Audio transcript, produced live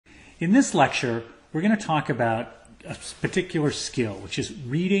In this lecture, we're going to talk about a particular skill, which is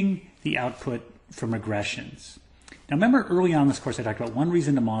reading the output from regressions. Now remember early on in this course I talked about one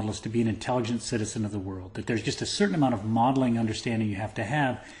reason to model is to be an intelligent citizen of the world, that there's just a certain amount of modeling understanding you have to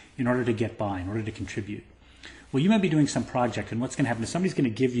have in order to get by, in order to contribute. Well, you might be doing some project, and what's going to happen is somebody's going to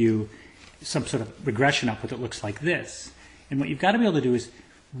give you some sort of regression output that looks like this. And what you've got to be able to do is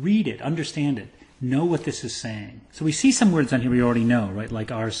read it, understand it, know what this is saying. So we see some words on here we already know, right,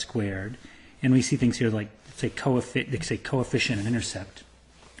 like r squared. And we see things here like, say coefficient and intercept.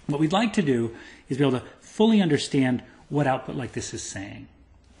 What we'd like to do is be able to fully understand what output like this is saying.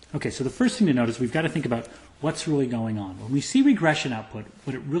 Okay, so the first thing to note is we've got to think about what's really going on. When we see regression output,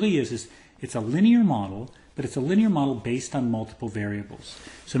 what it really is it's a linear model, but it's a linear model based on multiple variables.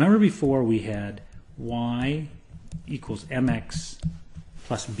 So remember before we had y equals mx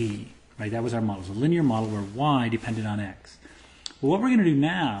plus b, right? That was our model. It was a linear model where y depended on x. Well, what we're going to do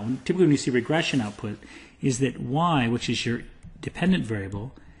now, typically when you see regression output, is that y, which is your dependent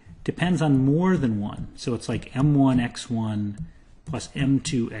variable, depends on more than one. So it's like m1 x1 plus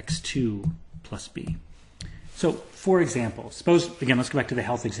m2 x2 plus b. So for example, suppose, again, let's go back to the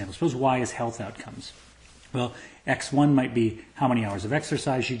health example. Suppose y is health outcomes. Well, x1 might be how many hours of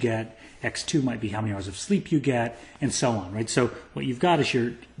exercise you get, x2 might be how many hours of sleep you get, and so on, right? So what you've got is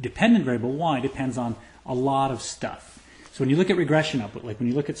your dependent variable y depends on a lot of stuff. So when you look at regression output, like when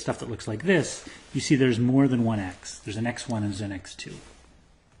you look at stuff that looks like this, you see there's more than one x. There's an x1 and there's an x2.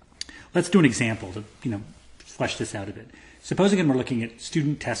 Let's do an example to, flesh this out a bit. Suppose again we're looking at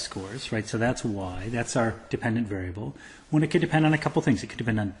student test scores, right? So that's y, that's our dependent variable. When it could depend on a couple things. It could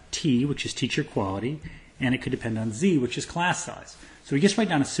depend on t, which is teacher quality, and it could depend on z, which is class size. So we just write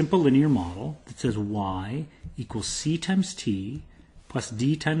down a simple linear model that says y equals c times t plus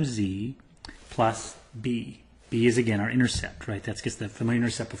d times z plus b. B is, again, our intercept, right? That's just the familiar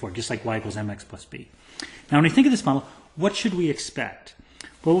intercept before, just like y equals mx plus b. Now, when we think of this model, what should we expect?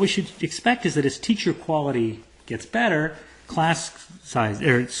 Well, what we should expect is that as teacher quality gets better, class size,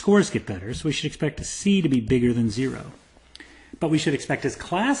 or scores get better, so we should expect C to be bigger than 0. But we should expect as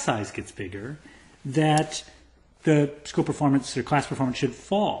class size gets bigger, that the school performance or class performance should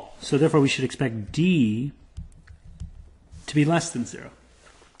fall. So therefore, we should expect D to be less than 0.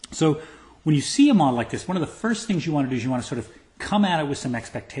 So when you see a model like this, one of the first things you want to do is you want to sort of come at it with some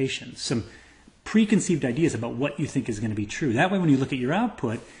expectations, some preconceived ideas about what you think is going to be true. That way, when you look at your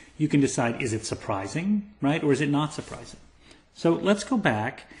output, you can decide, is it surprising, right, or is it not surprising? So let's go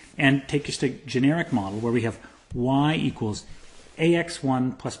back and take just a generic model where we have y equals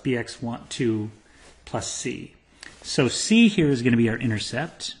ax1 plus bx2 plus c. So c here is going to be our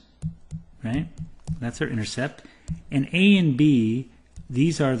intercept, right? That's our intercept. And a and b,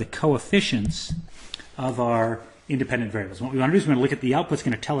 these are the coefficients of our independent variables. What we want to do is we're going to look at the output. It's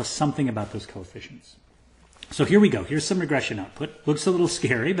going to tell us something about those coefficients. So here we go. Here's some regression output. Looks a little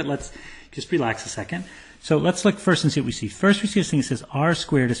scary, but let's just relax a second. So let's look first and see what we see. First we see this thing that says r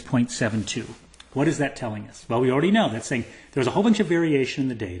squared is 0.72. What is that telling us? Well, we already know. That's saying there was a whole bunch of variation in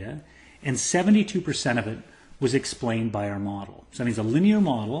the data, and 72% of it was explained by our model. So that means a linear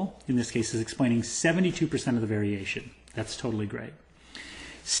model, in this case, is explaining 72% of the variation. That's totally great.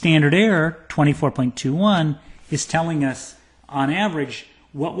 Standard error, 24.21, is telling us, on average,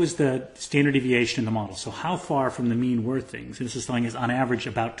 what was the standard deviation in the model. So how far from the mean were things? And this is telling us, on average,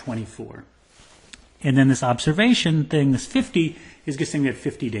 about 24. And then this observation thing, this 50, is just saying we had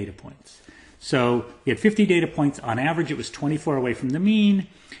 50 data points. So we had 50 data points. On average, it was 24 away from the mean,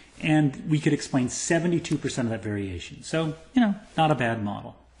 and we could explain 72% of that variation. So, not a bad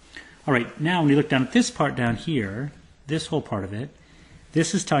model. All right, now when you look down at this part down here, this whole part of it,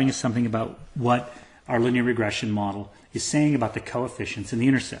 this is telling us something about what our linear regression model is saying about the coefficients in the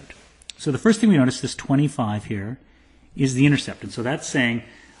intercept. So the first thing we notice, this 25 here, is the intercept. And so that's saying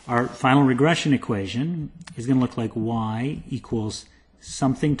our final regression equation is going to look like y equals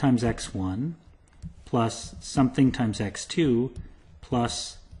something times x1 plus something times x2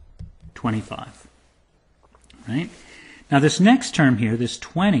 plus 25. Right? Now this next term here, this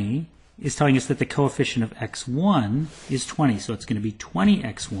 20, is telling us that the coefficient of x1 is 20. So it's going to be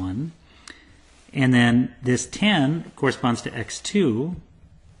 20x1. And then this 10 corresponds to x2,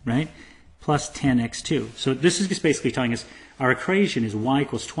 right, plus 10x2. So this is just basically telling us our equation is y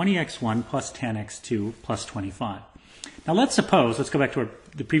equals 20x1 plus 10x2 plus 25. Now let's go back to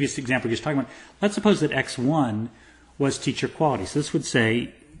the previous example we were just talking about. Let's suppose that x1 was teacher quality. So this would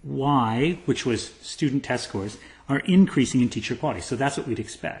say y, which was student test scores, are increasing in teacher quality. So that's what we'd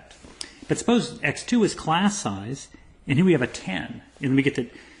expect. But suppose x2 is class size, and here we have a 10, and we get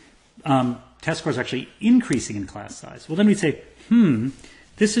that test scores are actually increasing in class size. Well, then we'd say,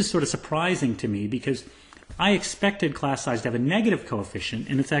 This is sort of surprising to me because I expected class size to have a negative coefficient,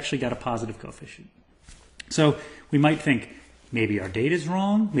 and it's actually got a positive coefficient. So we might think maybe our data is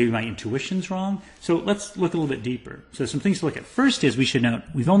wrong, maybe my intuition's wrong. So let's look a little bit deeper. So some things to look at. First is we should note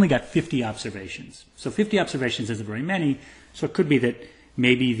we've only got 50 observations. So 50 observations isn't very many, so it could be that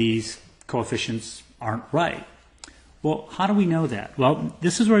maybe these coefficients aren't right. Well, how do we know that? Well,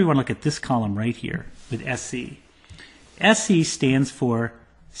 this is where we want to look at this column right here with SE. SE stands for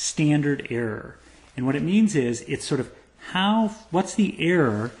standard error. And what it means is it's sort of what's the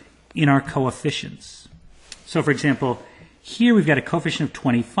error in our coefficients. So for example, here we've got a coefficient of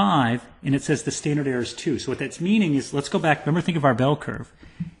 25 and it says the standard error is 2. So what that's meaning is, let's go back, remember, think of our bell curve.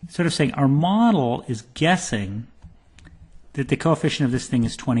 It's sort of saying our model is guessing that the coefficient of this thing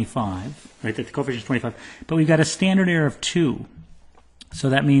is 25, right? That the coefficient is 25, but we've got a standard error of 2. So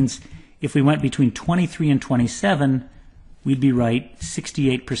that means if we went between 23 and 27, we'd be right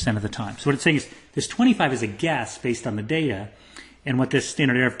 68% of the time. So what it's saying is this 25 is a guess based on the data, and what this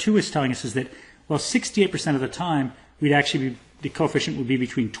standard error of 2 is telling us is that, well, 68% of the time, we'd actually be, the coefficient would be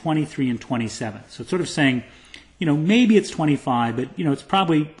between 23 and 27. So it's sort of saying, you know, maybe it's 25, but, you know, it's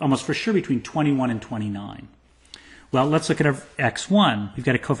probably almost for sure between 21 and 29. Well, let's look at our x1. We've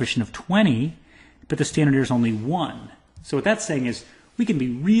got a coefficient of 20, but the standard error is only 1. So what that's saying is we can be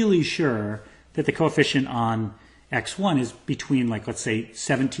really sure that the coefficient on x1 is between, like, let's say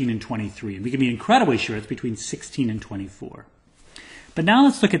 17 and 23. And we can be incredibly sure it's between 16 and 24. But now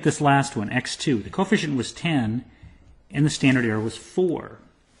let's look at this last one, x2. The coefficient was 10, and the standard error was 4.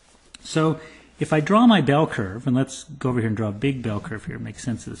 So if I draw my bell curve, and let's go over here and draw a big bell curve here, make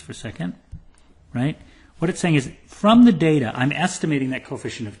sense of this for a second, right? What it's saying is, from the data, I'm estimating that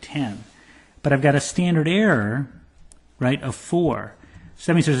coefficient of 10, but I've got a standard error, right, of 4.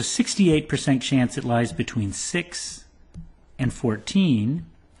 So that means there's a 68% chance it lies between 6 and 14,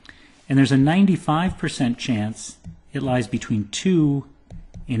 and there's a 95% chance it lies between 2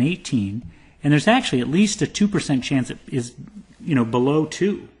 and 18, and there's actually at least a 2% chance it is, you know, below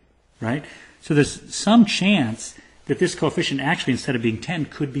 2, right? So there's some chance that this coefficient actually, instead of being 10,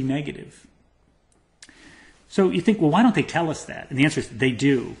 could be negative. So you think, well, why don't they tell us that? And the answer is they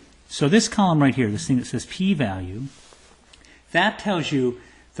do. So this column right here, this thing that says p-value, that tells you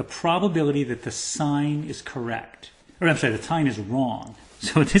the probability that the sign is correct. Or I'm sorry, the sign is wrong.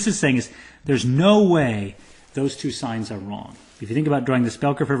 So what this is saying is there's no way those two signs are wrong. If you think about drawing this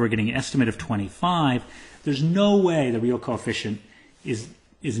bell curve, we're getting an estimate of 25. There's no way the real coefficient is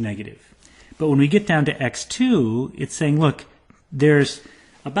negative. But when we get down to x2, it's saying, look, there's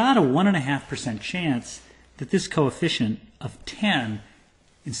about a 1.5% chance that this coefficient of 10,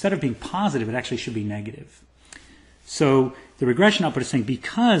 instead of being positive, it actually should be negative. So the regression output is saying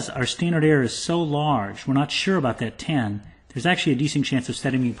because our standard error is so large, we're not sure about that 10, there's actually a decent chance of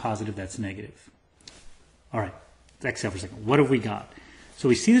instead of being positive, that's negative. All right, exhale for a second. What have we got? So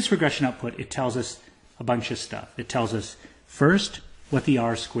we see this regression output. It tells us a bunch of stuff. It tells us, first, what the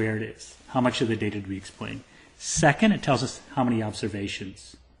R squared is. How much of the data do we explain? Second, it tells us how many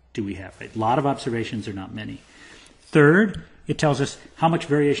observations do we have. Right? A lot of observations or not many. Third, it tells us how much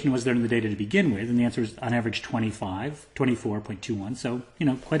variation was there in the data to begin with, and the answer is on average 24.21, so, you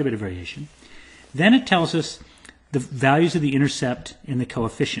know, quite a bit of variation. Then it tells us the values of the intercept and the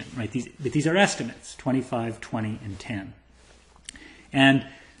coefficient, right? These are estimates, 25, 20, and 10. And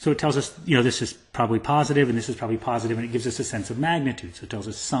so it tells us, you know, this is probably positive and this is probably positive, and it gives us a sense of magnitude. So it tells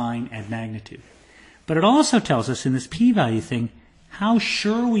us sign and magnitude. But it also tells us in this p-value thing how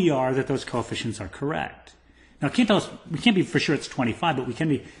sure we are that those coefficients are correct. Now, it can't tell us, we can't be for sure it's 25, but we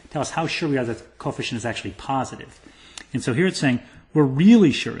can tell us how sure we are that the coefficient is actually positive. And so here it's saying we're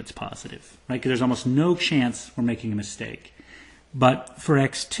really sure it's positive, right? Because there's almost no chance we're making a mistake. But for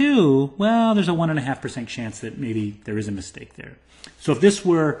x2, well, there's a 1.5% chance that maybe there is a mistake there. So if this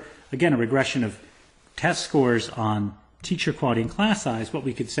were, again, a regression of test scores on teacher quality and class size, what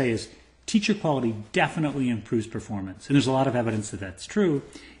we could say is teacher quality definitely improves performance. And there's a lot of evidence that that's true.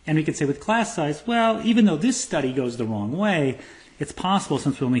 And we could say with class size, well, even though this study goes the wrong way, it's possible,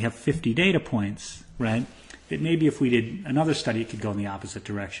 since we only have 50 data points, right, that maybe if we did another study, it could go in the opposite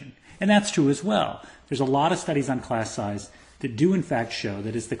direction. And that's true as well. There's a lot of studies on class size that do in fact show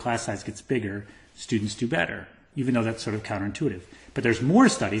that as the class size gets bigger, students do better, even though that's sort of counterintuitive. But there's more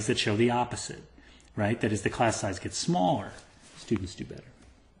studies that show the opposite, right, that as the class size gets smaller, students do better.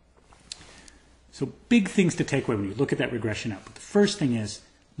 So big things to take away when you look at that regression output. The first thing is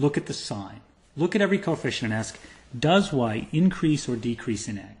look at the sign. Look at every coefficient and ask, does y increase or decrease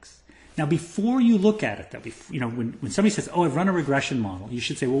in x? Now, before you look at it, when somebody says, oh, I've run a regression model, you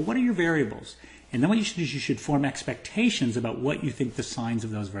should say, well, what are your variables? And then what you should do is you should form expectations about what you think the signs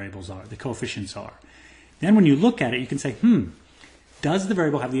of those variables are, the coefficients are. Then when you look at it, you can say, does the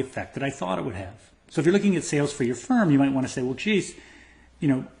variable have the effect that I thought it would have? So if you're looking at sales for your firm, you might want to say, well, geez,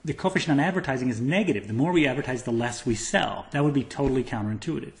 the coefficient on advertising is negative. The more we advertise, the less we sell. That would be totally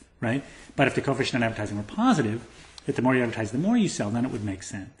counterintuitive, right? But if the coefficient on advertising were positive, that the more you advertise, the more you sell, then it would make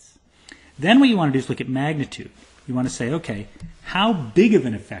sense. Then what you want to do is look at magnitude. You want to say, okay, how big of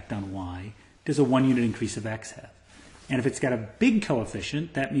an effect on Y does a 1 unit increase of X have? And if it's got a big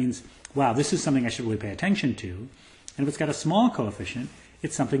coefficient, that means, wow, this is something I should really pay attention to. And if it's got a small coefficient,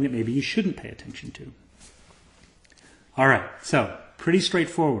 it's something that maybe you shouldn't pay attention to. All right, so pretty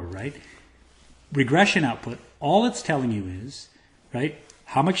straightforward, right? Regression output, all it's telling you is, right,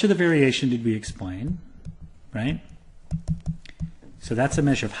 how much of the variation did we explain, right? So that's a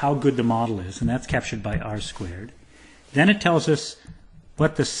measure of how good the model is, and that's captured by R squared. Then it tells us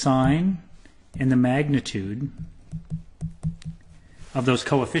what the sign and the magnitude of those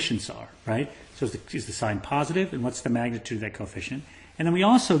coefficients are, right? So is the sign positive, and what's the magnitude of that coefficient? And then we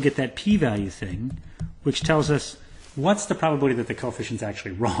also get that p-value thing, which tells us what's the probability that the coefficient's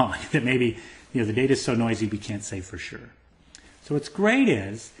actually wrong, that maybe the data is so noisy we can't say for sure. So what's great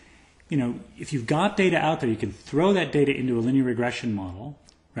is, if you've got data out there, you can throw that data into a linear regression model,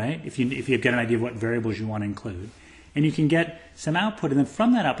 right? If you've got an idea of what variables you want to include, and you can get some output, and then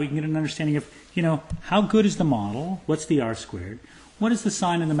from that output you can get an understanding of, how good is the model, what's the R squared, what is the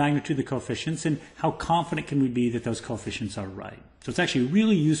sign and the magnitude of the coefficients, and how confident can we be that those coefficients are right. So it's actually a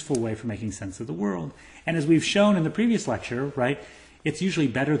really useful way for making sense of the world. And as we've shown in the previous lecture, right, it's usually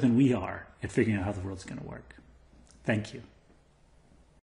better than we are at figuring out how the world's going to work. Thank you.